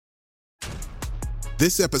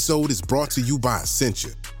This episode is brought to you by Essentia.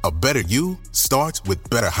 A better you starts with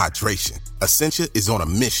better hydration. Essentia is on a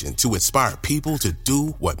mission to inspire people to do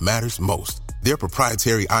what matters most. Their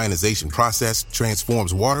proprietary ionization process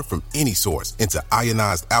transforms water from any source into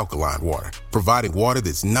ionized alkaline water, providing water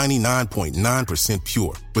that's 99.9%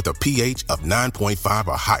 pure with a pH of 9.5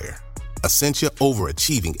 or higher. Essentia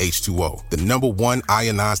overachieving H2O, the #1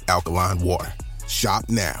 ionized alkaline water. Shop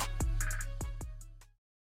now.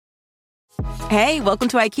 Hey, welcome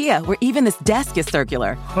to IKEA, where even this desk is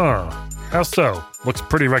circular. Huh. How so? Looks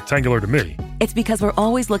pretty rectangular to me. It's because we're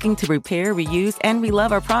always looking to repair, reuse, and relove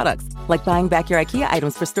our products, like buying back your IKEA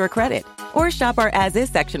items for store credit. Or shop our as-is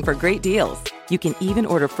section for great deals. You can even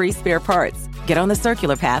order free spare parts. Get on the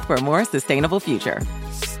circular path for a more sustainable future.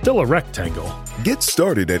 Still a rectangle. Get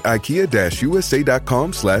started at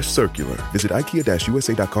IKEA-USA.com/circular. Visit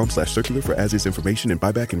IKEA-USA.com/circular for as-is information and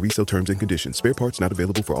buyback and resale terms and conditions. Spare parts not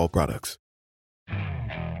available for all products.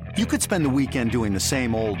 You could spend the weekend doing the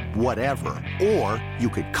same old whatever, or you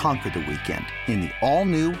could conquer the weekend in the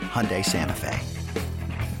all-new Hyundai Santa Fe.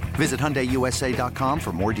 Visit HyundaiUSA.com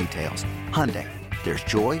for more details. Hyundai, there's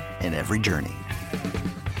joy in every journey.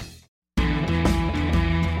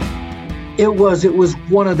 It was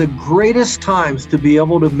one of the greatest times to be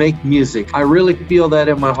able to make music. I really feel that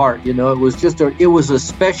in my heart. You know, it was a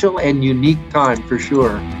special and unique time for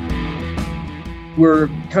sure. We're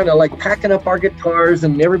kind of like packing up our guitars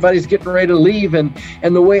and everybody's getting ready to leave. And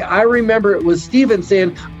the way I remember it was Steven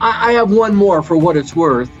saying, I have one more for what it's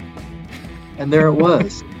worth. And there it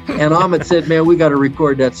was. And Ahmet said, man, we got to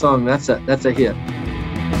record that song. That's a hit.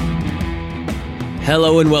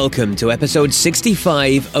 Hello and welcome to episode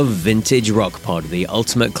 65 of Vintage Rock Pod, the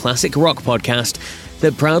ultimate classic rock podcast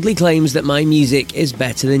that proudly claims that my music is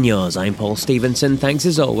better than yours. I'm Paul Stevenson. Thanks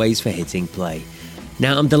as always for hitting play.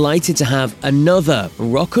 Now, I'm delighted to have another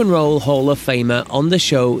Rock and Roll Hall of Famer on the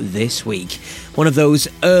show this week. One of those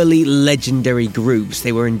early legendary groups.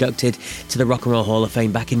 They were inducted to the Rock and Roll Hall of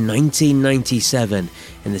Fame back in 1997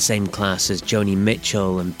 in the same class as Joni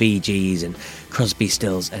Mitchell and Bee Gees and Crosby,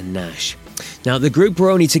 Stills and Nash. Now, the group were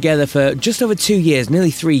only together for just over 2 years, nearly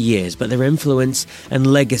 3 years, but their influence and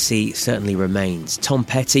legacy certainly remains. Tom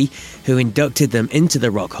Petty, who inducted them into the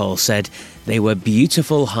Rock Hall, said they were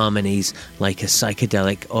beautiful harmonies like a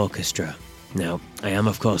psychedelic orchestra. Now, I am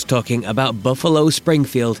of course talking about Buffalo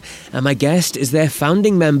Springfield, and my guest is their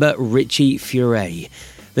founding member, Richie Furay.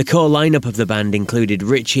 The core lineup of the band included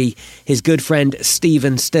Richie, his good friend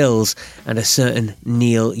Stephen Stills, and a certain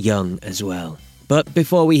Neil Young as well. But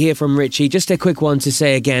before we hear from Richie, just a quick one to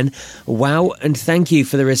say again, wow and thank you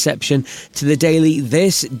for the reception to the daily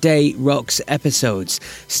This Day Rocks episodes.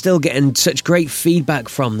 Still getting such great feedback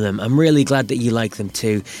from them. I'm really glad that you like them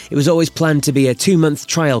too. It was always planned to be a 2-month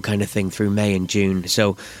trial kind of thing through May and June,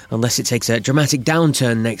 so unless it takes a dramatic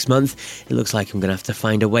downturn next month, it looks like I'm going to have to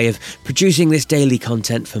find a way of producing this daily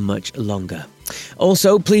content for much longer.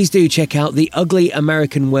 Also, please do check out the Ugly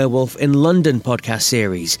American Werewolf in London podcast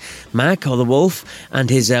series. Mac, or the Wolf, and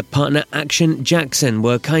his partner Action Jackson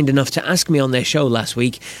were kind enough to ask me on their show last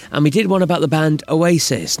week, and we did one about the band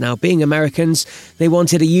Oasis. Now, being Americans, they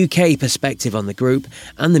wanted a UK perspective on the group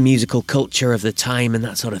and the musical culture of the time and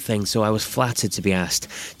that sort of thing, so I was flattered to be asked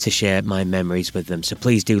to share my memories with them. So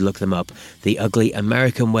please do look them up, the Ugly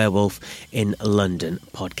American Werewolf in London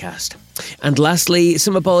podcast. And lastly,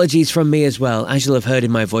 some apologies from me as well. As you'll have heard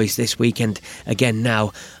in my voice this week and again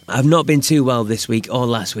now, I've not been too well this week or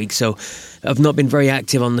last week, so I've not been very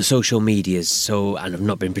active on the social medias, and I've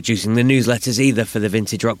not been producing the newsletters either for the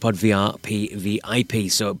Vintage Rock Pod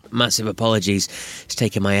VIP, so massive apologies. It's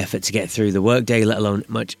taken my effort to get through the workday, let alone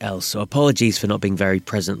much else, so apologies for not being very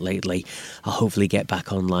present lately. I'll hopefully get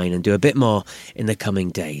back online and do a bit more in the coming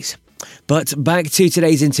days. But back to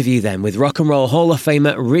today's interview then with Rock and Roll Hall of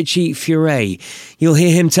Famer Richie Furay. You'll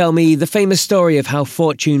hear him tell me the famous story of how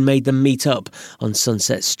fortune made them meet up on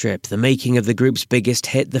Sunset Strip, the making of the group's biggest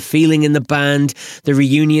hit, the feeling in the band, the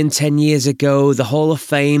reunion 10 years ago, the Hall of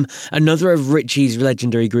Fame, another of Richie's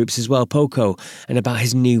legendary groups as well, Poco, and about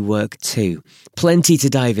his new work too. Plenty to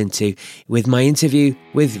dive into with my interview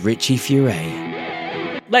with Richie Furay.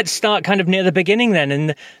 Let's start kind of near the beginning then,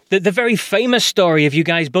 and the very famous story of you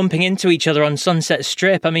guys bumping into each other on Sunset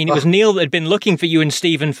Strip. I mean, it was Neil that had been looking for you and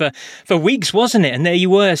Stephen for weeks, wasn't it? And there you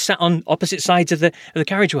were, sat on opposite sides of the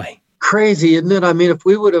carriageway. Crazy, isn't it? I mean, if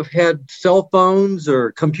we would have had cell phones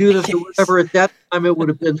or computers or whatever at that time, it would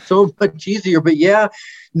have been so much easier. But yeah,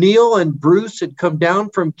 Neil and Bruce had come down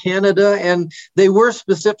from Canada, and they were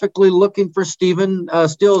specifically looking for Stephen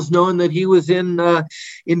Stills, knowing that he was in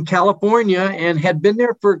California and had been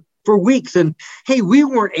there for for weeks. And hey, we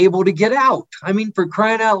weren't able to get out. I mean, for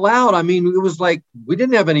crying out loud. I mean, it was like we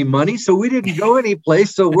didn't have any money, so we didn't go any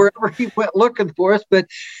place. So wherever he went looking for us, but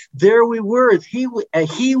there we were. He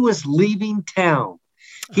was leaving town.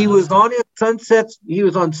 He was on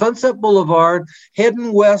Sunset Boulevard,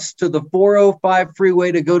 heading west to the 405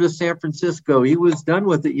 freeway to go to San Francisco. He was done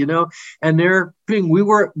with it, and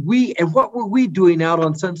and what were we doing out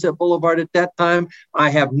on Sunset Boulevard at that time? I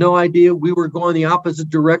have no idea. We were going the opposite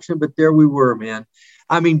direction, but there we were, man.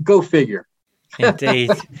 I mean, go figure. Indeed.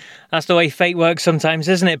 That's the way fate works sometimes,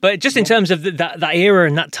 isn't it? But just in terms of that era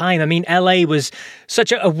and that time, I mean, LA was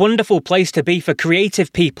such a wonderful place to be for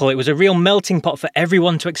creative people. It was a real melting pot for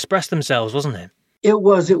everyone to express themselves, wasn't it? It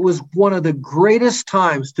was one of the greatest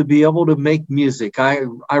times to be able to make music. I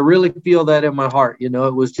really feel that in my heart. It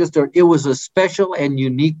was a special and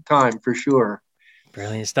unique time for sure.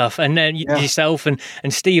 Brilliant stuff. And yourself and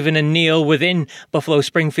Stephen and Neil within Buffalo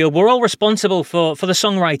Springfield were all responsible for the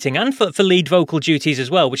songwriting and for lead vocal duties as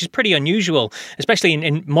well, which is pretty unusual, especially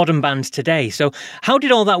in modern bands today. So how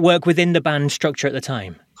did all that work within the band structure at the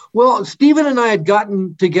time? Well, Stephen and I had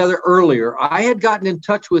gotten together earlier. I had gotten in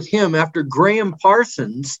touch with him after Graham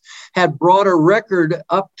Parsons had brought a record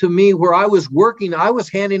up to me where I was working. I was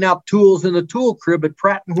handing out tools in a tool crib at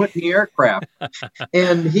Pratt & Whitney Aircraft.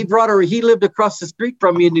 And he lived across the street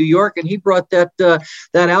from me in New York, and he brought that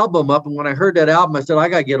album up. And when I heard that album, I said, I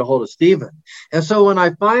got to get a hold of Stephen. And so when I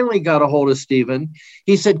finally got a hold of Stephen,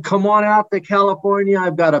 he said, come on out to California.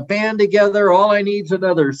 I've got a band together. All I need is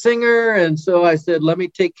another singer. And so I said, let me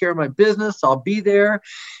take care of my business. I'll be there.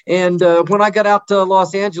 And when I got out to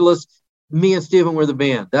Los Angeles, me and Stephen were the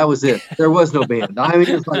band. That was it. There was no band. I mean,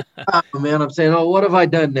 it's like, oh, man, I'm saying, what have I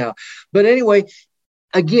done now? But anyway,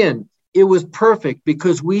 again, it was perfect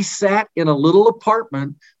because we sat in a little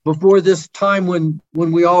apartment before this time when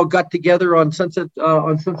we all got together on Sunset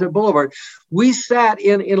Boulevard. We sat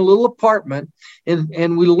in a little apartment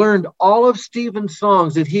and we learned all of Stephen's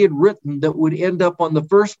songs that he had written that would end up on the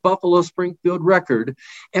first Buffalo Springfield record.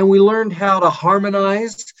 And we learned how to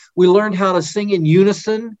harmonize. We learned how to sing in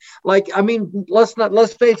unison. Let's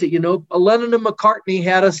face it, Lennon and McCartney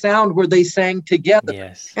had a sound where they sang together.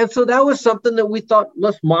 Yes. And so that was something that we thought,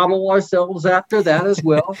 let's model ourselves after that as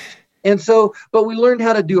well. And so, but we learned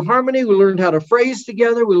how to do harmony. We learned how to phrase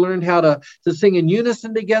together. We learned how to sing in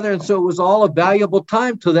unison together. And so it was all a valuable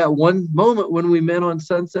time to that one moment when we met on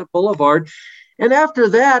Sunset Boulevard. And after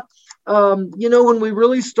that, when we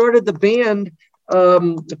really started the band,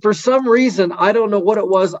 for some reason, I don't know what it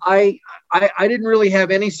was. I didn't really have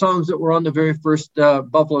any songs that were on the very first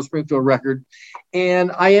Buffalo Springfield record.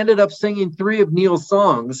 And I ended up singing 3 of Neil's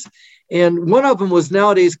songs. And one of them was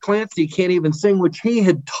Nowadays Clancy Can't Even Sing, which he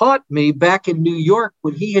had taught me back in New York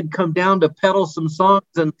when he had come down to peddle some songs.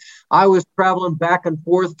 And I was traveling back and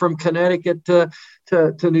forth from Connecticut to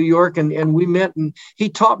New York. And we met and he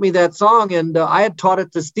taught me that song. And I had taught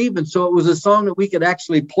it to Stephen. So it was a song that we could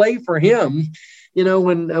actually play for him,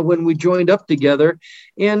 when we joined up together.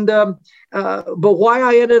 And but why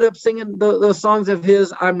I ended up singing the songs of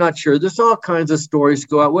his, I'm not sure. There's all kinds of stories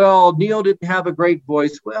go out. Well, Neil didn't have a great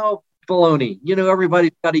voice. Well, baloney.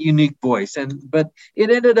 Everybody's got a unique voice, but it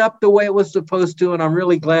ended up the way it was supposed to, and I'm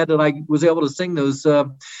really glad that I was able to sing those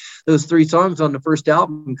 3 songs on the first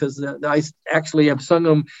album because I actually have sung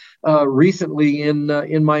them recently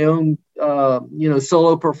in my own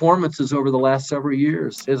solo performances over the last several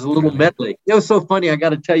years as a little medley. It was so funny. I got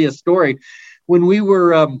to tell you a story. When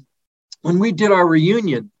we did our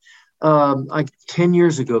reunion like 10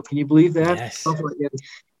 years ago, can you believe that? Yes.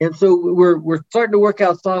 And so we're starting to work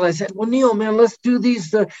out songs. I said, well, Neil, man, let's do these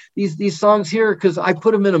songs here because I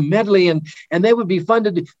put them in a medley and they would be fun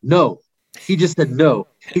to do. No, he just said no.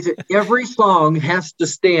 He said every song has to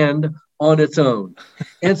stand on its own.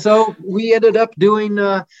 And so we ended up doing.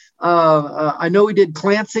 I know we did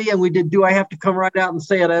Clancy and we did Do I Have to Come Right Out and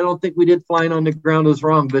Say It. I don't think we did Flying on the Ground Was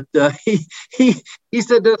Wrong, but he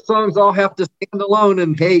said those songs all have to stand alone.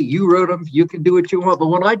 And hey, you wrote them, you can do what you want. But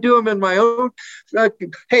when I do them in my own,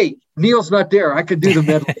 hey, Neil's not there. I could do the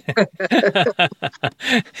medley.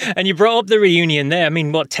 And you brought up the reunion there. I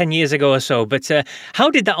mean, 10 years ago or so? But how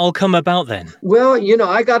did that all come about then? Well,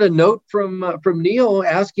 I got a note from Neil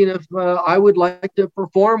asking if I would like to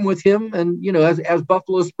perform with him and, as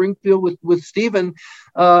Buffalo Springfield with Stephen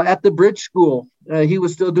at the Bridge School. He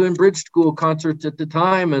was still doing Bridge School concerts at the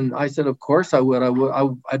time. And I said, of course I would.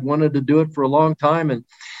 I'd wanted to do it for a long time.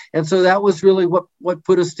 And so that was really what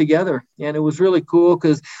put us together. And it was really cool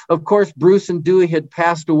because, of course, Bruce and Dewey had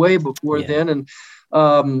passed away before then. And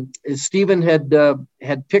Stephen had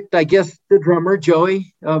picked, I guess, the drummer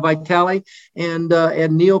Joey Vitale, and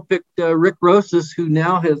Neil picked Rick Rosas, who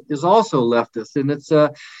now has also left us. And those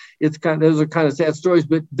are kind of sad stories.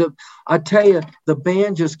 But I tell you, the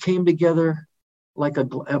band just came together like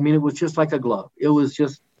it was just like a glove. It was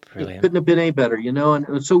just. Brilliant. It couldn't have been any better,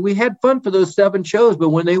 and so we had fun for those 7 shows, but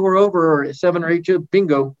when they were over, or 7 or 8 shows,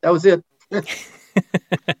 bingo, that was it. But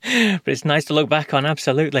it's nice to look back on,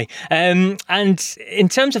 absolutely. And in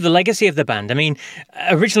terms of the legacy of the band, I mean,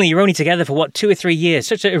 originally you were only together for 2 or 3 years,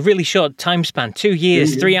 such a really short time span, 2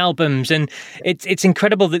 years, 3 albums, and it's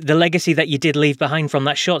incredible the legacy that you did leave behind from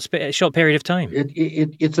that short period of time.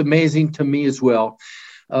 It's amazing to me as well.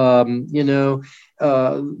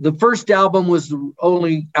 The first album was the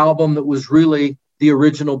only album that was really the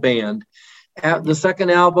original band. The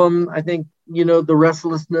second album, I think, the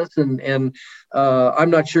restlessness and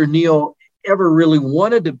I'm not sure Neil ever really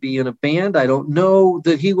wanted to be in a band. I don't know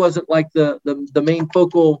that he wasn't like the main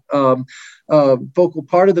focal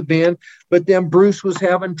part of the band. But then Bruce was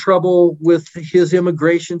having trouble with his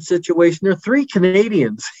immigration situation. There are 3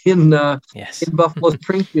 Canadians in Buffalo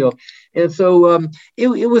Springfield, and so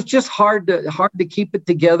it was just hard to keep it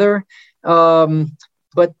together.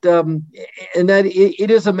 But and that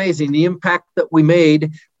it is amazing the impact that we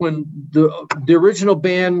made when the original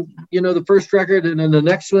band, the first record and then the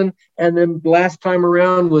next one, and then last time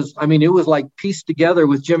around was, it was like pieced together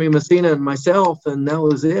with Jimmy Messina and myself, and that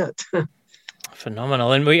was it.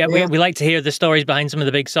 Phenomenal. And we like to hear the stories behind some of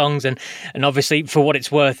the big songs, and obviously, for what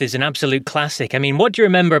it's worth, is an absolute classic. I mean, what do you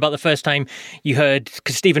remember about the first time you heard,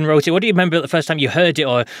 because Stephen wrote it, what do you remember about the first time you heard it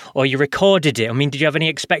or you recorded it? I mean, did you have any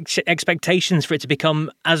expectations for it to become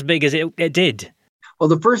as big as it did? Well,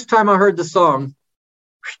 the first time I heard the song,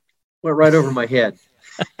 went right over my head.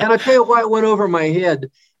 And I'll tell you why it went over my head.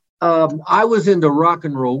 I was into Rock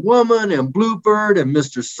and Roll Woman and Bluebird and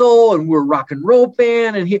Mr. Soul, and we're a rock and roll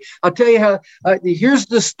band. And I'll tell you how, here's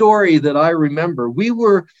the story that I remember. We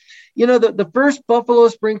were, the first Buffalo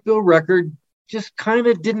Springfield record just kind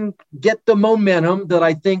of didn't get the momentum that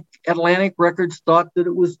I think Atlantic Records thought that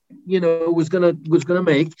it was, was gonna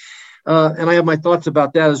make. And I have my thoughts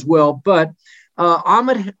about that as well. But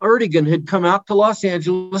Ahmet Ertegun had come out to Los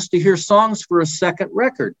Angeles to hear songs for a second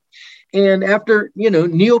record. And after,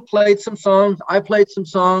 Neil played some songs, I played some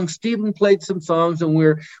songs, Stephen played some songs, and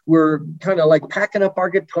we're kind of like packing up our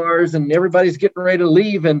guitars and everybody's getting ready to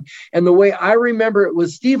leave. And the way I remember it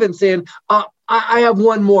was Stephen saying, I have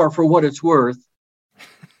one more for what it's worth.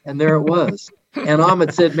 And there it was. And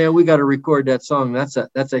Ahmet said, man, we got to record that song. That's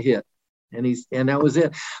a hit. And that was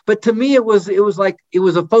it. But to me, it was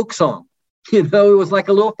a folk song. It was like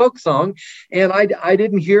a little folk song, and I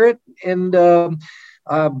didn't hear it. And,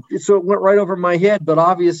 so it went right over my head, but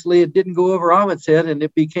obviously it didn't go over Ahmet's head, and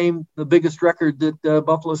it became the biggest record that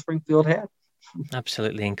Buffalo Springfield had.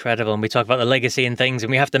 Absolutely incredible. And we talk about the legacy and things,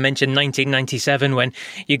 and we have to mention 1997 when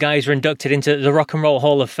you guys were inducted into the Rock and Roll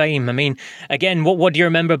Hall of Fame. I mean, again, what do you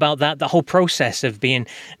remember about that, the whole process of being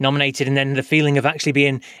nominated and then the feeling of actually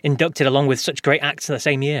being inducted along with such great acts in the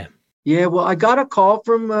same year? Yeah, well, I got a call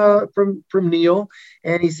from Neil,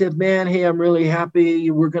 and he said, man, hey, I'm really happy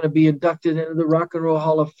we're going to be inducted into the Rock and Roll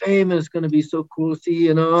Hall of Fame, and it's going to be so cool to see,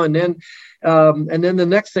 and then the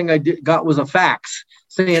next thing I got was a fax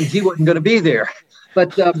saying he wasn't going to be there.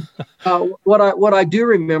 But what I do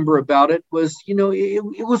remember about it was,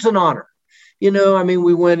 it was an honor.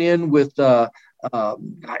 We went in with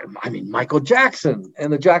Michael Jackson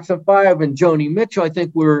and the Jackson 5 and Joni Mitchell, I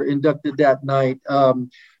think, were inducted that night.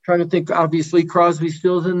 Trying to think, obviously, Crosby,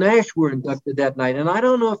 Stills, and Nash were inducted that night. And I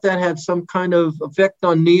don't know if that had some kind of effect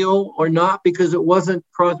on Neil or not, because it wasn't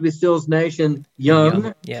Crosby, Stills, Nash, and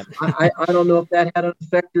Young. Yeah. I don't know if that had an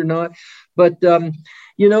effect or not. But,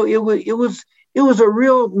 it was a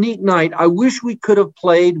real neat night. I wish we could have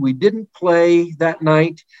played. We didn't play that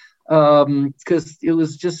night because it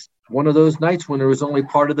was just one of those nights when there was only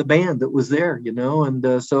part of the band that was there, and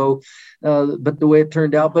but the way it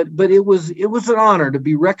turned out, but it was an honor to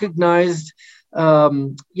be recognized,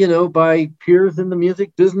 by peers in the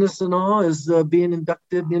music business and all, as being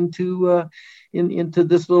inducted into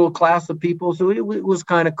this little class of people. So it was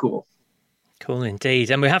kind of cool. Cool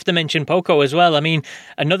indeed. And we have to mention Poco as well. I mean,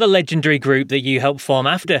 another legendary group that you helped form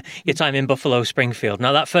after your time in Buffalo Springfield.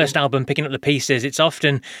 Now, that first album, Picking Up the Pieces, it's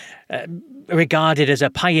often regarded as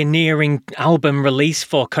a pioneering album release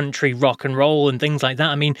for country rock and roll and things like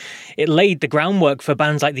that. I mean, it laid the groundwork for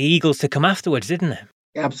bands like the Eagles to come afterwards, didn't it?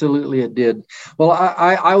 Absolutely, it did. Well,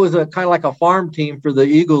 I was a kind of like a farm team for the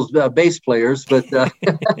Eagles bass players, but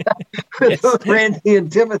with Randy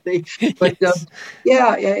and Timothy. But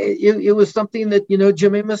it was something that,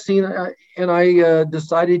 Jim Messina and I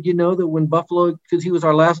decided, that when Buffalo, because he was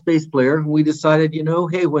our last bass player, we decided,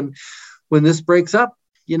 hey, when this breaks up,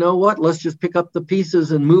 you know what, let's just pick up the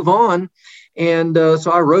pieces and move on. And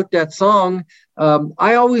so I wrote that song.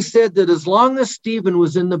 I always said that as long as Stephen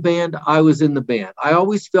was in the band, I was in the band. I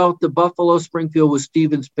always felt the Buffalo Springfield was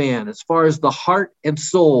Stephen's band as far as the heart and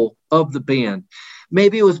soul of the band.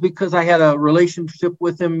 Maybe it was because I had a relationship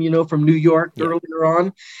with him, from New York earlier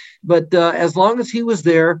on. But as long as he was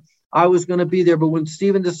there, I was going to be there. But when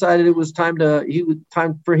Stephen decided it was time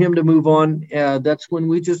for him to move on, that's when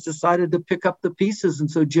we just decided to pick up the pieces. And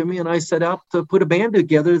so Jimmy and I set out to put a band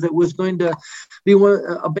together that was going to be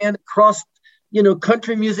a band that crossed,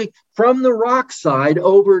 country music from the rock side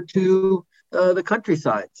over to the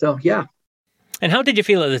countryside. So, yeah. And how did you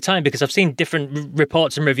feel at the time? Because I've seen different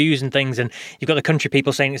reports and reviews and things, and you've got the country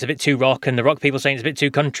people saying it's a bit too rock and the rock people saying it's a bit too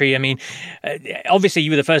country. I mean, obviously you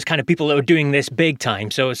were the first kind of people that were doing this big time.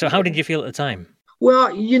 So how did you feel at the time?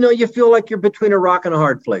 Well, you feel like you're between a rock and a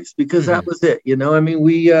hard place because that was it. I mean,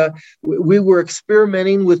 we were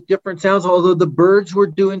experimenting with different sounds, although the Byrds were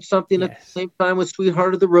doing something at the same time with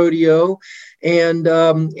Sweetheart of the Rodeo. And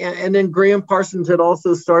then Graham Parsons had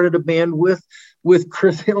also started a band with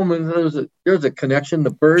Chris Hillman. There's a connection,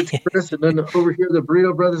 the Byrds, Chris, and then over here, the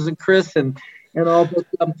Burrito Brothers and Chris and all.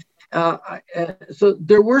 But so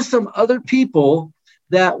there were some other people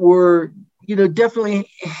that were, definitely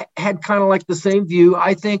had kind of like the same view.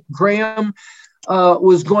 I think Graham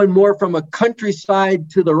was going more from a countryside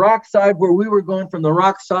to the rock side, where we were going from the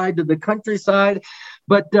rock side to the countryside.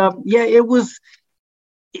 But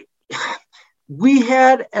we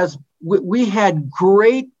had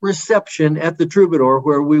great reception at the Troubadour,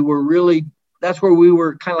 where that's where we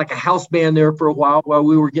were kind of like a house band there for a while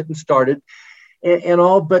we were getting started and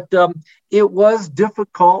all. But it was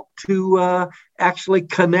difficult to actually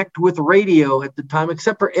connect with radio at the time,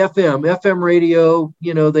 except for FM radio.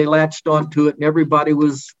 They latched onto it and everybody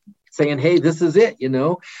was saying, hey, this is it,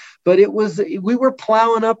 but we were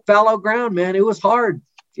plowing up fallow ground, man. It was hard.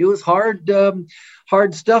 It was hard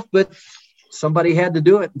stuff, but somebody had to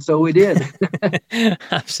do it, and so we did.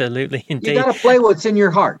 Absolutely, indeed. You got to play what's in your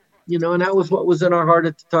heart, and that was what was in our heart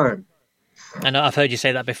at the time. And I've heard you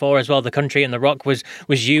say that before as well. The country and the rock was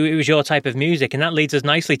you. It was your type of music, and that leads us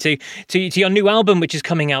nicely to your new album, which is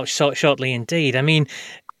coming out shortly. Indeed, I mean,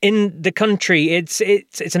 in the country, it's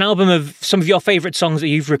an album of some of your favourite songs that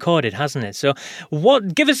you've recorded, hasn't it? So,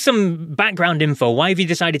 give us some background info. Why have you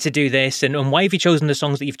decided to do this, and why have you chosen the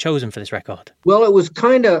songs that you've chosen for this record? Well, it was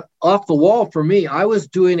kind of off the wall for me. I was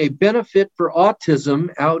doing a benefit for autism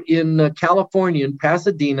out in California, in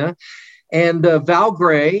Pasadena, and Val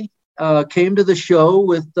Gray came to the show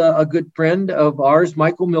with a good friend of ours,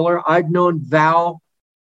 Michael Miller. I'd known Val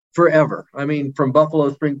forever. I mean, from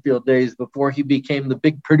Buffalo Springfield days before he became the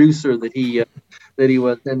big producer that he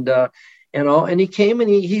was, and he came and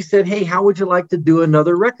he said, hey, how would you like to do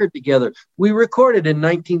another record together? We recorded in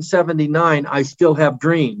 1979, I Still Have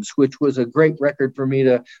Dreams, which was a great record for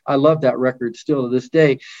me I love that record still to this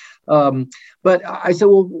day. But I said,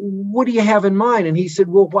 well, what do you have in mind? And he said,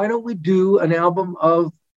 well, why don't we do an album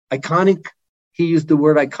of iconic, he used the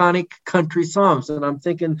word iconic country songs. And I'm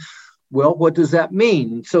thinking, well, what does that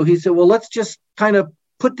mean? So he said, well, let's just kind of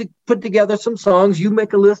put together some songs. You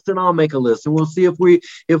make a list and I'll make a list, and we'll see if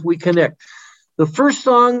we connect. The first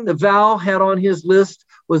song that Val had on his list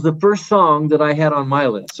was the first song that I had on my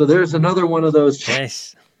list. So there's another one of those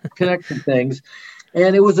connection things.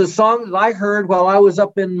 And it was a song that I heard while I was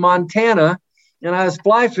up in Montana, and I was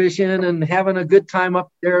fly fishing and having a good time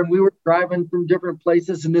up there. And we were driving from different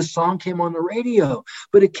places, and this song came on the radio,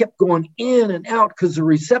 but it kept going in and out because the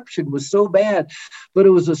reception was so bad. But it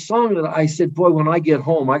was a song that I said, boy, when I get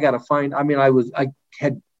home, I got to find, I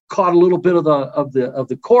had caught a little bit of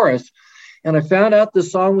the chorus, and I found out the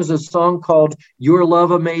song was a song called Your Love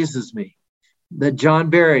Amazes Me that John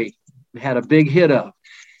Barry had a big hit of.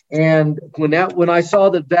 And when I saw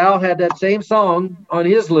that Val had that same song on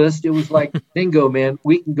his list, it was like, bingo, man,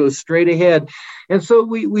 we can go straight ahead. And so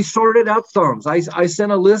we sorted out songs. I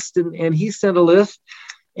sent a list and he sent a list,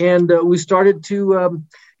 and we started to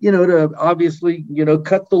obviously,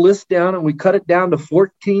 cut the list down, and we cut it down to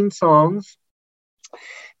 14 songs,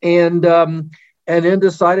 and then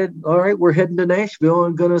decided, all right, we're heading to Nashville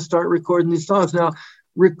and going to start recording these songs. Now,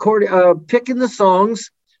 picking the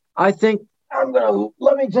songs, I think, let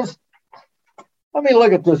me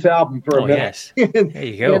look at this album for a minute. Yes. There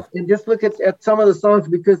you go. and just look at some of the songs,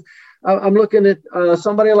 because I'm looking at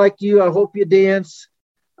Somebody Like You, I Hope You Dance,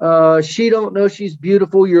 She Don't Know She's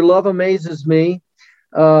Beautiful, Your Love Amazes Me,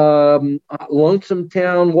 Lonesome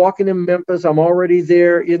Town, Walking in Memphis, I'm Already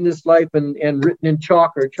There, In This Life, and Written in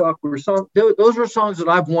Chalk were songs. Those were songs that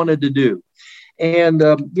I've wanted to do. And,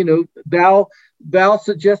 Val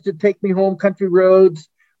suggested Take Me Home, Country Roads.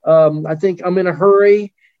 I think I'm in a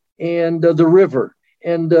Hurry, and The River.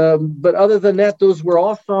 And but other than that, those were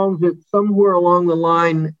all songs that somewhere along the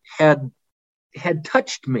line had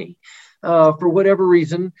touched me for whatever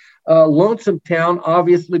reason. Lonesome Town,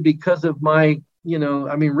 obviously, because of my,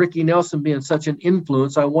 Ricky Nelson being such an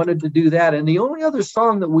influence, I wanted to do that. And the only other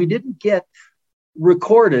song that we didn't get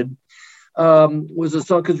recorded was a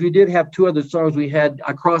song, because we did have two other songs. We had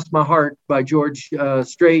I Crossed My Heart by George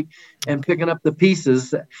Strait and Picking Up the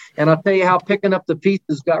Pieces. And I'll tell you how Picking Up the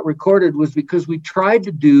Pieces got recorded was because we tried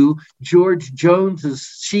to do George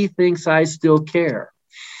Jones's She Thinks I Still Care.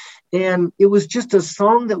 And it was just a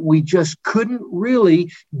song that we just couldn't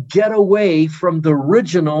really get away from the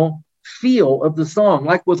original feel of the song.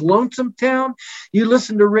 Like with Lonesome Town, you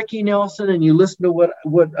listen to Ricky Nelson and you listen to what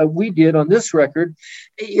we did on this record.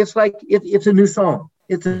 It's like it's a new song.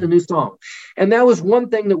 It's a new song. And that was one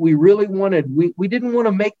thing that we really wanted. We didn't want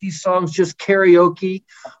to make these songs just karaoke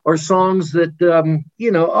or songs that,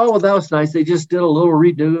 that was nice. They just did a little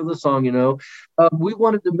redo of the song, We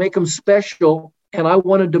wanted to make them special, and I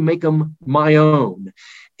wanted to make them my own.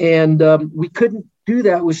 And we couldn't do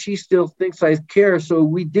that with She Still Thinks I Care. So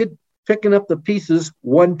we did Picking Up the Pieces,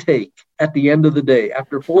 one take at the end of the day.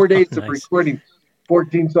 After 4 days of recording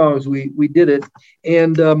 14 songs, we did it.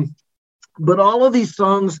 And but all of these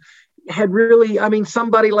songs had really,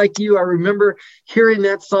 Somebody Like You, I remember hearing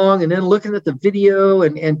that song and then looking at the video,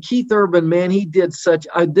 and Keith Urban, man, he did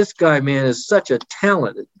this guy, man, is such a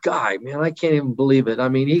talented guy, man. I can't even believe it.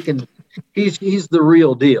 He's the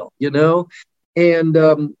real deal, And,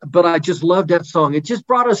 but I just loved that song. It just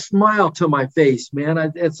brought a smile to my face,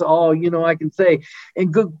 man. It's all, I can say.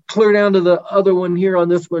 And go clear down to the other one here on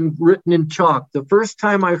this one, Written in Chalk. The first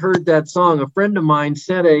time I heard that song, a friend of mine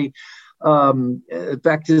sent in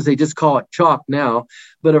fact, they just call it Chalk now,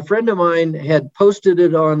 but a friend of mine had posted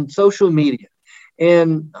it on social media,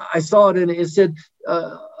 and I saw it and it said,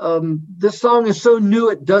 this song is so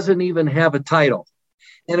new, it doesn't even have a title.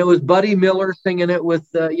 And it was Buddy Miller singing it with,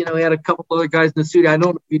 he had a couple other guys in the studio. I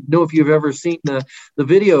don't know if you've ever seen the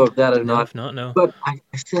video of that or not. No. But I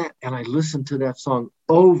sat and I listened to that song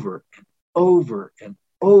over and over and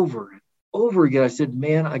over and over again. I said,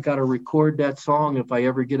 man, I got to record that song if I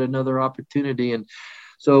ever get another opportunity. And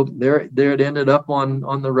so there it ended up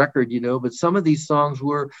on the record, But some of these songs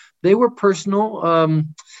were personal.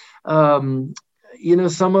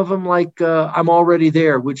 Some of them like I'm Already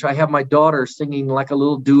There, which I have my daughter singing like a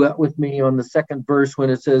little duet with me on the second verse when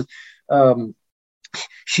it says,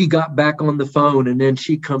 she got back on the phone, and then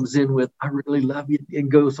she comes in with, I really love you, and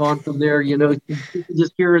goes on from there, you can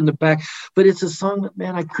just hear her in the back. But it's a song that,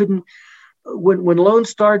 man, I couldn't, when Lone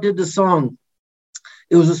Star did the song,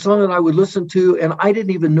 it was a song that I would listen to, and I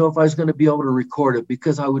didn't even know if I was going to be able to record it,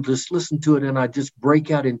 because I would just listen to it and I'd just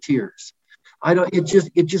break out in tears. It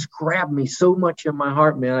just grabbed me so much in my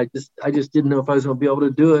heart, man. I just didn't know if I was going to be able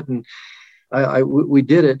to do it. And we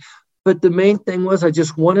did it. But the main thing was I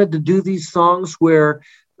just wanted to do these songs where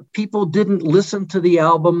people didn't listen to the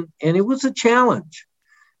album. And it was a challenge.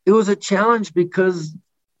 It was a challenge because,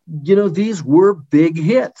 these were big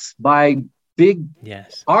hits by big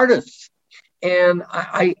artists. And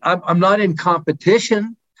I'm not in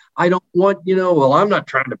competition. I don't want, I'm not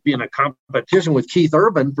trying to be in a competition with Keith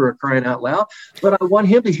Urban for crying out loud, but I want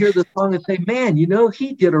him to hear the song and say, man,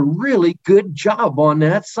 he did a really good job on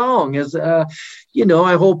that song. As, I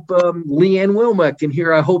hope Leanne Wilmot can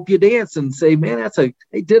hear I Hope You Dance and say, man,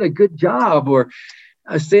 they did a good job. Or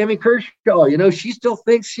Sammy Kershaw, she still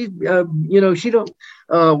thinks she don't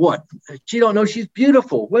know she's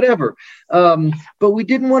beautiful, whatever. But we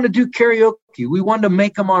didn't want to do karaoke. We wanted to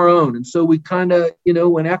make them our own. And so we kind of,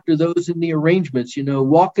 went after those in the arrangements.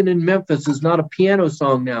 Walking in Memphis is not a piano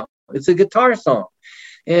song now. It's a guitar song.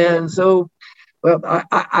 And so, well,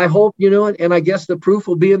 I hope, and I guess the proof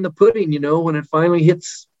will be in the pudding, when it finally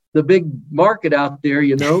hits the big market out there,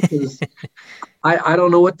 because I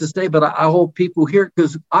don't know what to say, but I hope people hear it,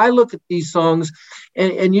 because I look at these songs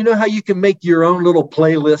and you know how you can make your own little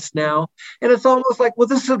playlist now. And it's almost like, well,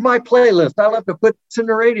 this is my playlist. I'll have to put this in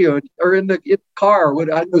the radio or in the car.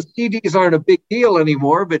 I know CDs aren't a big deal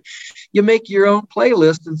anymore, but you make your own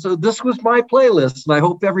playlist. And so this was my playlist, and I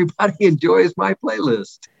hope everybody enjoys my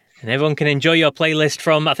playlist. And everyone can enjoy your playlist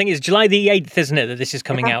from, I think it's July the 8th, isn't it, that this is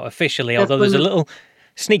coming out officially, although there's a little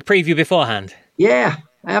sneak preview beforehand. Yeah.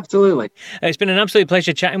 Absolutely. It's been an absolute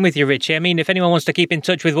pleasure chatting with you, Richie. I mean, if anyone wants to keep in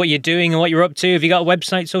touch with what you're doing and what you're up to, have you got a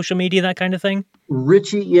website, social media, that kind of thing?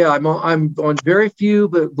 Richie, yeah, I'm on very few,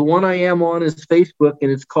 but the one I am on is Facebook,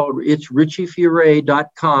 and it's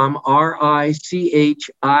richiefuray.com,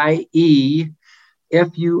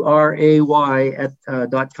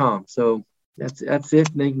 RICHIEFURAY .com. So that's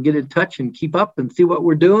it. And they can get in touch and keep up and see what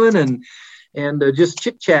we're doing and just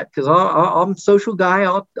chit chat, because I'm a social guy.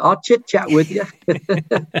 I'll chit chat with you.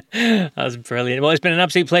 That's brilliant. Well, it's been an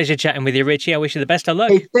absolute pleasure chatting with you, Richie. I wish you the best of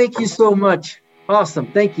luck. Hey, thank you so much.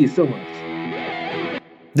 Awesome. Thank you so much.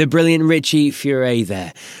 The brilliant Richie Furay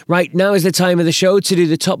there. Right, now is the time of the show to do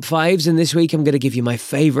the top fives, and this week I'm going to give you my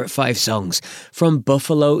favourite 5 songs from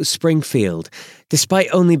Buffalo Springfield. Despite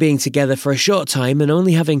only being together for a short time and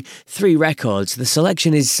only having 3 records, the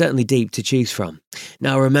selection is certainly deep to choose from.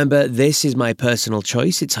 Now remember, this is my personal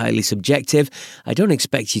choice. It's highly subjective. I don't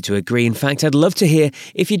expect you to agree. In fact, I'd love to hear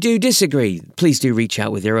if you do disagree. Please do reach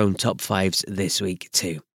out with your own top 5s this week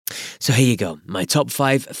too. So here you go, my top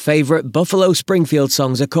 5 favourite Buffalo Springfield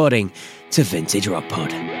songs according to Vintage Rock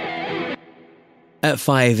Pod. At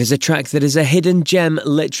 5 is a track that is a hidden gem,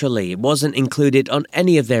 literally. It wasn't included on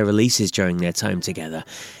any of their releases during their time together.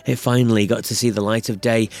 It finally got to see the light of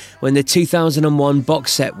day when the 2001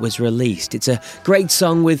 box set was released. It's a great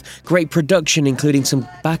song with great production, including some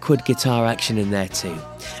backward guitar action in there too.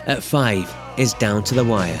 At 5 is Down to the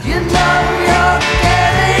Wire. You know you're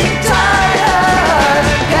getting tired.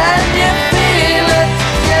 Can you feel it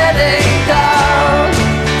getting down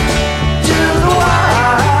to the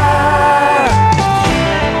wire?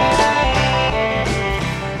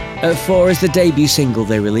 At 4 is the debut single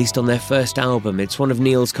they released on their first album. It's one of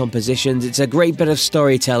Neil's compositions. It's a great bit of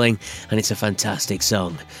storytelling, and it's a fantastic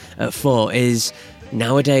song. At 4 is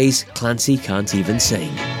Nowadays Clancy Can't Even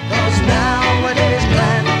Sing. 'Cause nowadays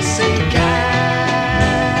Clancy can't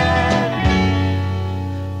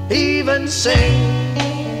even sing.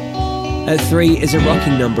 At 3 is a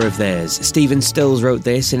rocking number of theirs. Stephen Stills wrote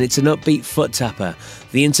this, and it's an upbeat foot tapper.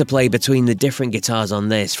 The interplay between the different guitars on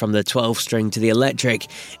this, from the 12-string to the electric,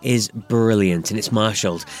 is brilliant, and it's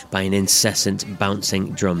marshalled by an incessant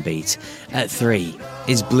bouncing drum beat. At 3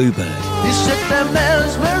 is Bluebird. You sit there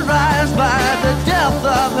mesmerized by the depth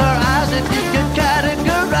of her eyes. If you could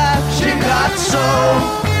categorize, she got soul,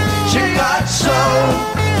 she got soul,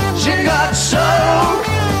 she got soul,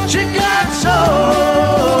 she got soul.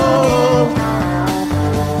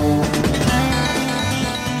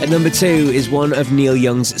 At number 2 is one of Neil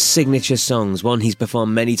Young's signature songs, one he's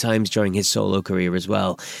performed many times during his solo career as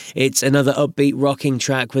well. It's another upbeat rocking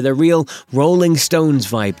track with a real Rolling Stones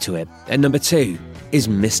vibe to it. At number 2 is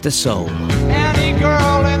Mr. Soul. Any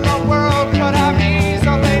girl in the world could have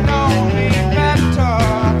easily known me better.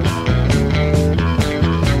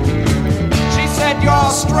 She said you're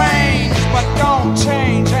strange, but don't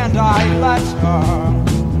change, and I let her.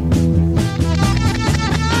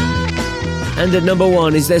 And at number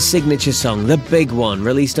 1 is their signature song, The Big One,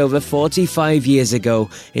 released over 45 years ago.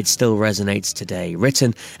 It still resonates today.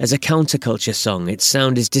 Written as a counterculture song, its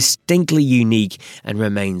sound is distinctly unique and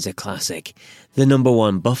remains a classic. The number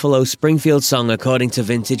 1 Buffalo Springfield song, according to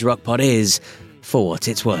Vintage Rock Pod, is For What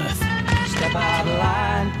It's Worth. Step out of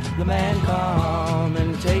line, the man come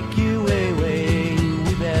and take you away.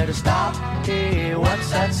 We better stop. Hey,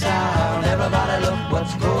 what's that sound? Everybody look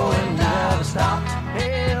what's going down. Stop.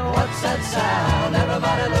 Hey, what's that sound?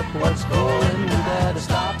 Everybody look what's going. We better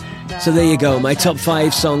stop. So there you go, my top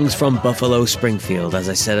 5 songs from Buffalo Springfield. As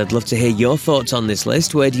I said, I'd love to hear your thoughts on this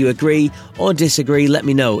list. Where do you agree or disagree? Let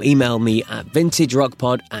me know. Email me at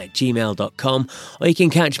vintagerockpod@gmail.com, or you can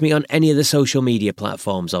catch me on any of the social media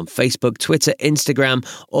platforms on Facebook, Twitter, Instagram,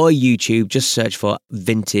 or YouTube. Just search for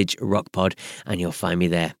Vintage Rock Pod and you'll find me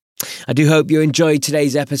there. I do hope you enjoyed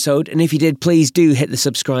today's episode, and if you did, please do hit the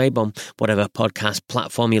subscribe on whatever podcast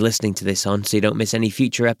platform you're listening to this on so you don't miss any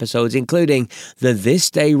future episodes, including the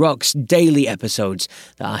This Day Rocks daily episodes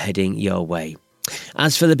that are heading your way.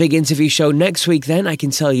 As for the big interview show next week, then, I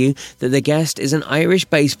can tell you that the guest is an Irish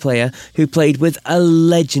bass player who played with a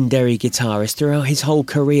legendary guitarist throughout his whole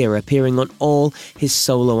career, appearing on all his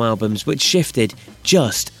solo albums, which shifted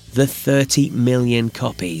just the 30 million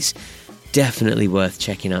copies. Definitely worth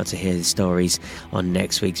checking out to hear his stories on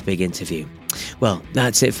next week's big interview. Well,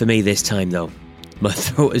 that's it for me this time, though. My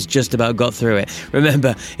throat has just about got through it.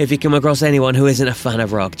 Remember, if you come across anyone who isn't a fan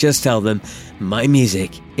of rock, just tell them, my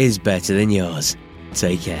music is better than yours.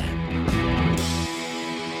 Take care.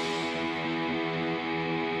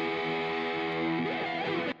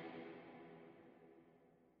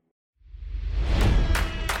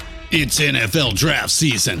 It's NFL draft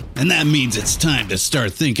season, and that means it's time to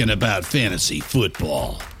start thinking about fantasy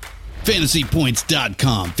football.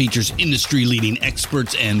 FantasyPoints.com features industry-leading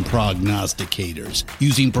experts and prognosticators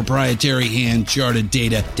using proprietary hand-charted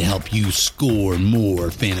data to help you score more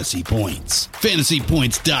fantasy points.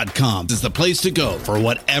 FantasyPoints.com is the place to go for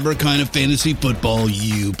whatever kind of fantasy football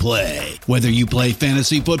you play. Whether you play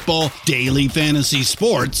fantasy football, daily fantasy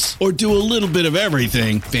sports, or do a little bit of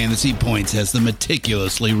everything, Fantasy Points has the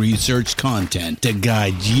meticulously researched content to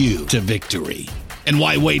guide you to victory. And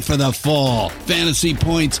why wait for the fall? Fantasy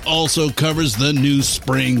Points also covers the new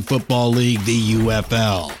spring football league, the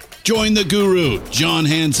UFL. Join the guru, John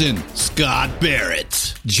Hansen, Scott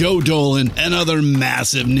Barrett, Joe Dolan, and other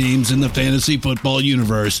massive names in the fantasy football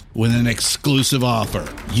universe with an exclusive offer.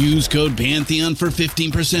 Use code Pantheon for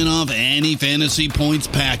 15% off any Fantasy Points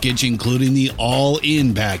package, including the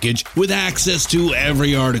all-in package, with access to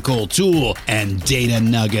every article, tool, and data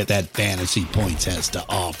nugget that Fantasy Points has to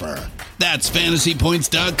offer. That's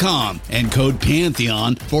FantasyPoints.com and code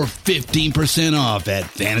Pantheon for 15% off at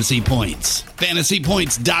Fantasy Points.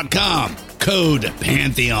 FantasyPoints.com, code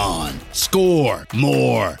Pantheon. Score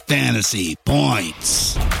more fantasy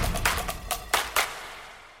points.